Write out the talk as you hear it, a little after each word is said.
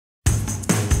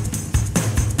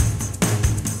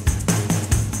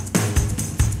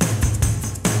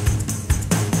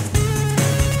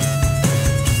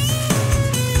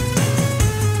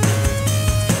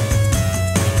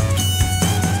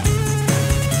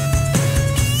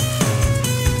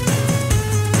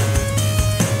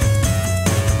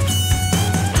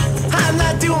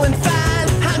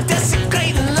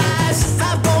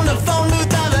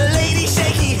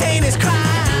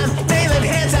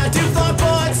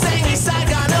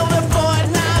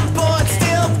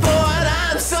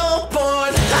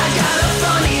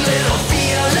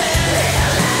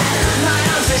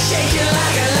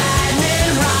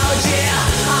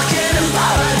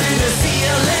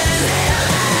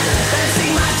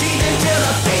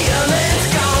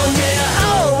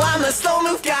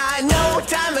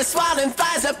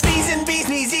the B's and B's,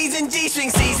 me Z's and G-string,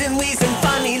 C's and We's and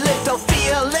funny little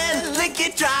feeling. Lick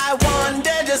it dry,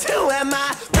 wonder just who am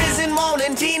I? Prison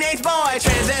moaning teenage boy,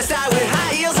 transvestite with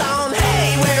high heels on.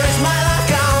 Hey, where is my life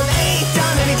gone? Ain't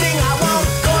done anything I want.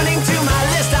 According to my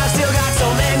list, I've still got so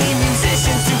many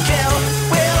musicians to kill.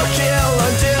 Will kill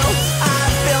until I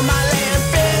fill my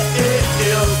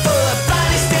landfill full of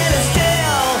bodies standing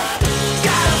still.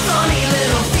 Got a funny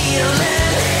little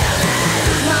feeling.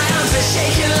 My arms are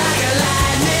shaking like a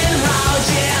lightning rod,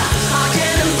 yeah. I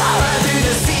can borrow through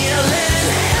the ceiling.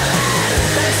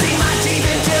 Let's see my teeth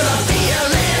until the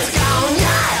feeling's gone,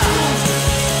 yeah.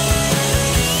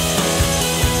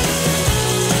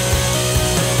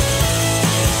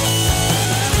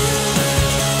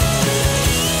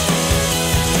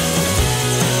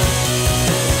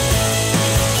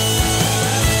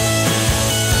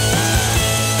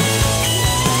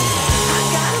 I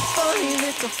got a funny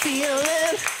little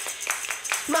feeling.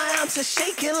 My arms are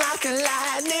shaking like a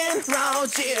lightning rod,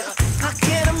 yeah. I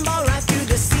cannonball right through